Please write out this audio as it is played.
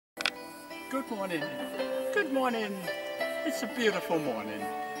Good morning. Good morning. It's a beautiful morning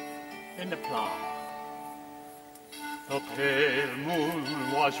in the plough. The pale moon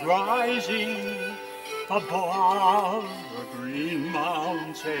was rising above the green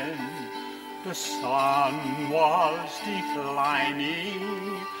mountain. The sun was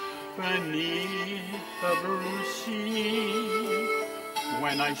declining beneath the blue sea.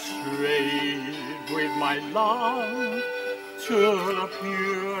 When I strayed with my love to the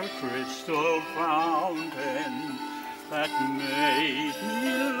pure crystal fountain that made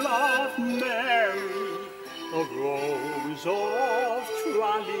me love Mary, the Rose of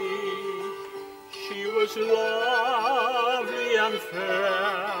Tralee. She was lovely and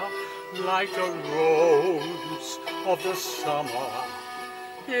fair, like a rose of the summer.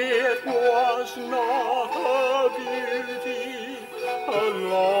 It was not her beauty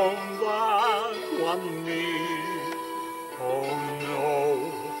alone that won me. Oh no,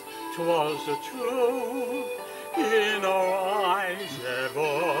 'twas the truth in her eyes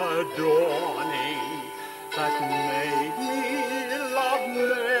ever dawning that made me love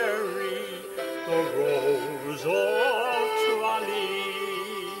Mary, the Rose of Tralee.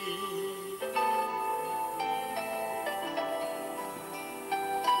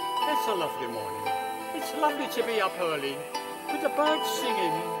 It's a lovely morning. It's lovely to be up early with the birds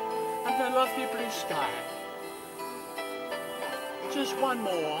singing and the lovely blue sky. Just one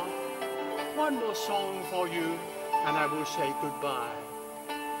more song for you, and I will say goodbye.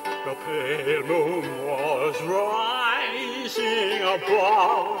 The pale moon was rising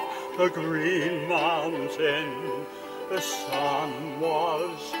above the green mountain. The sun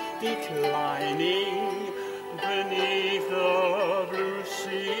was declining beneath the blue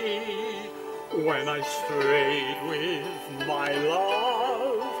sea. When I strayed with my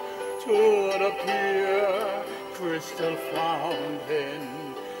love to the pure crystal fountain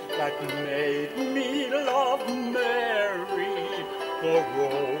that made me love Mary, the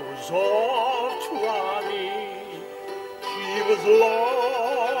Rose of Tralee. She was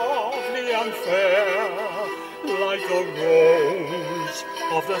lovely and fair, like a rose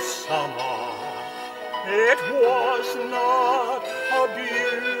of the summer. It was not her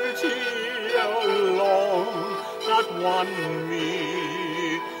beauty alone that won me.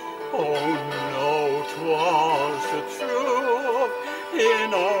 Oh no, 'twas the truth in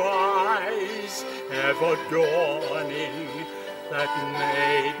her eyes ever dawning that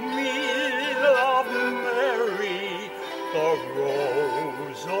made me love Mary, the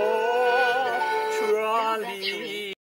Rose of